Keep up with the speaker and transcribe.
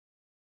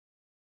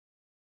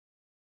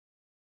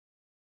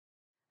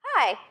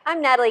Hi,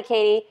 I'm Natalie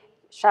Katie,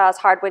 Shaw's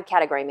Hardwood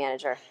Category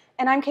Manager.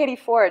 And I'm Katie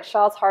Ford,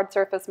 Shaw's Hard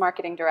Surface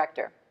Marketing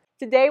Director.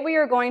 Today we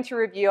are going to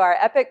review our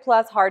Epic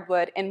Plus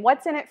hardwood and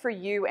what's in it for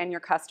you and your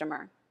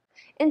customer.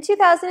 In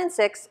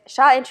 2006,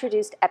 Shaw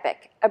introduced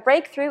Epic, a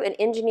breakthrough in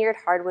engineered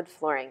hardwood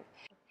flooring.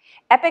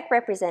 Epic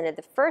represented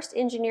the first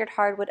engineered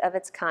hardwood of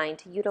its kind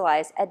to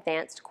utilize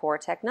advanced core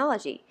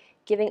technology,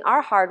 giving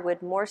our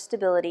hardwood more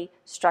stability,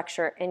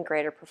 structure, and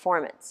greater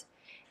performance.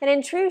 And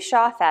in true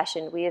Shaw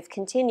fashion, we have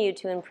continued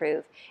to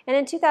improve, and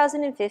in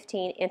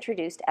 2015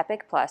 introduced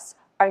Epic Plus,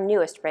 our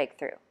newest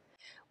breakthrough.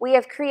 We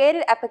have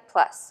created Epic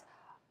Plus,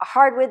 a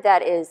hardwood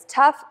that is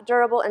tough,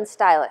 durable, and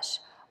stylish.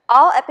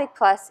 All Epic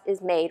Plus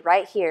is made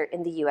right here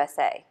in the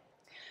USA.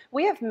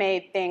 We have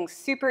made things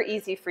super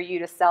easy for you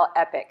to sell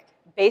Epic.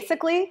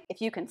 Basically, if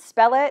you can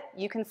spell it,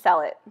 you can sell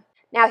it.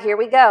 Now here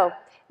we go.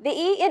 The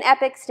E in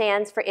Epic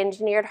stands for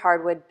Engineered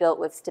Hardwood Built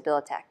with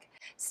Stabilitech.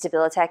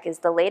 Stabilitech is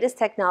the latest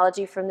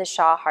technology from the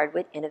Shaw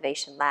Hardwood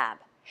Innovation Lab.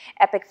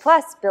 Epic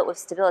Plus, built with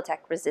Stabilitech,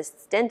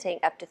 resists denting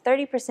up to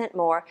 30%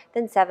 more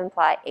than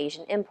 7-ply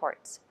Asian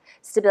imports.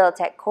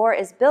 Stabilitech core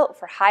is built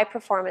for high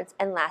performance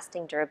and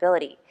lasting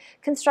durability,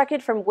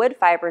 constructed from wood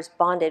fibers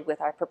bonded with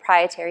our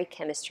proprietary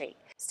chemistry.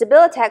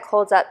 Stabilitech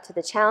holds up to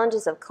the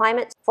challenges of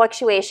climate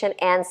fluctuation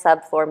and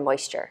subfloor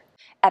moisture.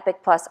 Epic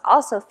Plus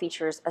also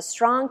features a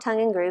strong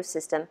tongue and groove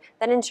system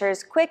that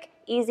ensures quick,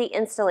 easy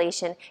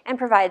installation and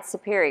provides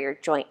superior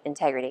joint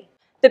integrity.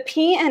 The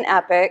P in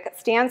Epic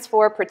stands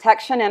for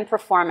Protection and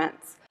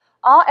Performance.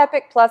 All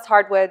Epic Plus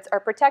hardwoods are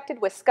protected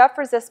with Scuff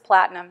Resist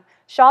Platinum,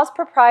 Shaw's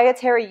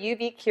proprietary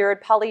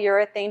UV-cured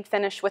polyurethane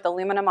finish with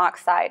aluminum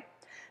oxide.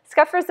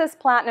 Scuff Resist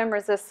Platinum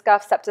resists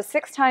scuffs up to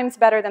 6 times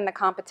better than the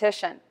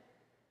competition.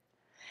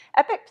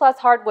 Epic Plus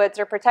hardwoods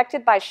are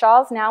protected by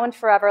Shaw's Now and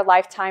Forever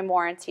lifetime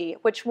warranty,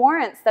 which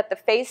warrants that the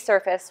face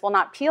surface will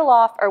not peel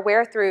off or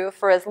wear through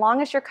for as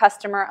long as your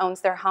customer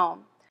owns their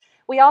home.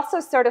 We also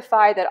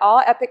certify that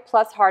all Epic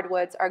Plus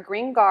hardwoods are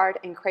Green Guard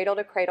and Cradle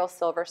to Cradle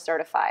Silver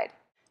certified.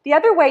 The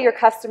other way your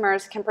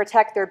customers can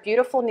protect their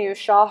beautiful new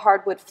Shaw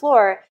hardwood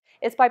floor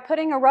is by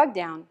putting a rug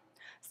down.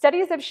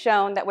 Studies have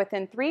shown that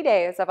within 3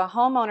 days of a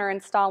homeowner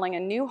installing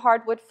a new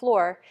hardwood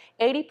floor,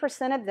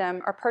 80% of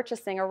them are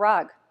purchasing a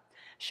rug.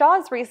 Shaw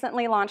has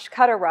recently launched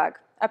Cut-A-Rug,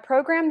 a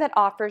program that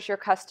offers your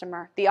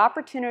customer the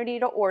opportunity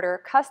to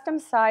order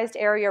custom-sized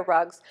area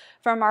rugs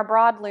from our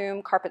broad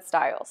loom carpet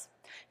styles.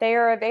 They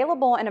are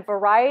available in a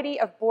variety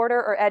of border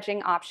or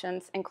edging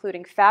options,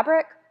 including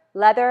fabric,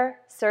 leather,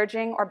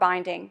 serging, or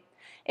binding.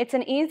 It's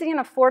an easy and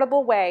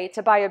affordable way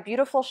to buy a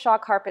beautiful Shaw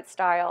carpet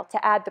style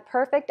to add the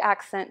perfect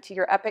accent to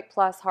your Epic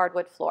Plus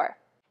hardwood floor.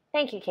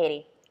 Thank you,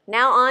 Katie.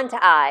 Now on to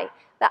I.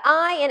 The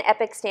I in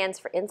Epic stands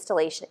for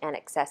Installation and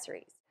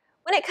Accessories.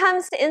 When it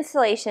comes to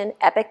installation,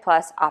 Epic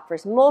Plus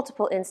offers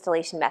multiple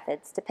installation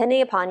methods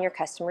depending upon your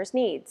customer's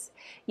needs.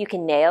 You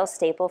can nail,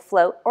 staple,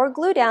 float, or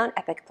glue down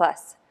Epic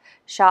Plus.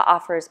 Shaw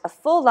offers a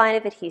full line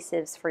of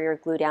adhesives for your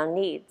glue down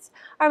needs.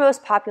 Our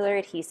most popular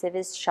adhesive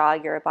is Shaw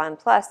Urabond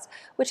Plus,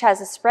 which has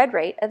a spread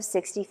rate of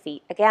 60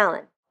 feet a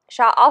gallon.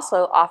 Shaw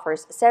also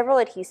offers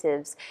several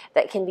adhesives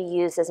that can be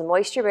used as a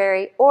moisture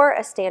berry or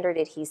a standard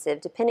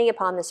adhesive depending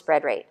upon the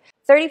spread rate.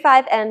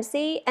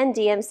 35MC and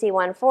DMC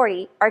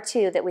 140 are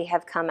two that we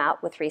have come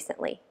out with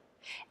recently.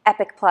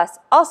 Epic Plus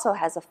also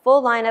has a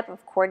full lineup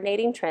of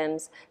coordinating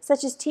trims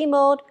such as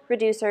T-mold,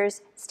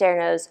 reducers, stair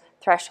nose,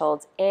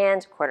 thresholds,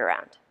 and quarter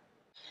round.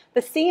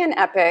 The C in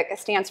Epic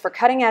stands for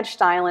Cutting Edge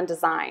Style and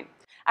Design.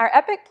 Our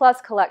Epic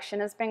Plus collection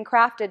has been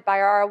crafted by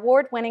our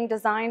award-winning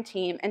design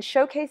team and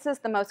showcases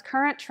the most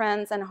current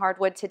trends in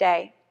hardwood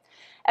today.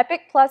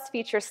 Epic Plus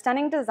features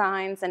stunning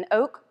designs in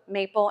oak,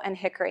 maple, and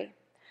hickory.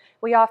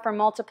 We offer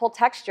multiple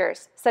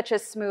textures, such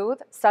as smooth,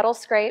 subtle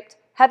scraped,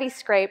 heavy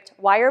scraped,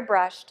 wire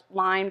brushed,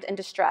 limed, and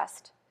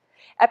distressed.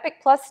 Epic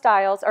Plus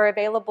styles are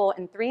available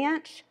in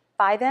 3-inch,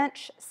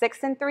 5-inch, 6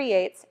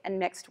 3/8, and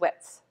mixed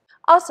widths.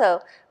 Also,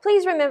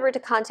 please remember to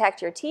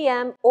contact your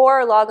TM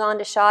or log on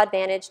to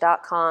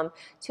shawadvantage.com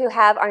to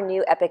have our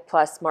new Epic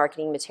Plus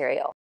marketing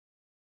material.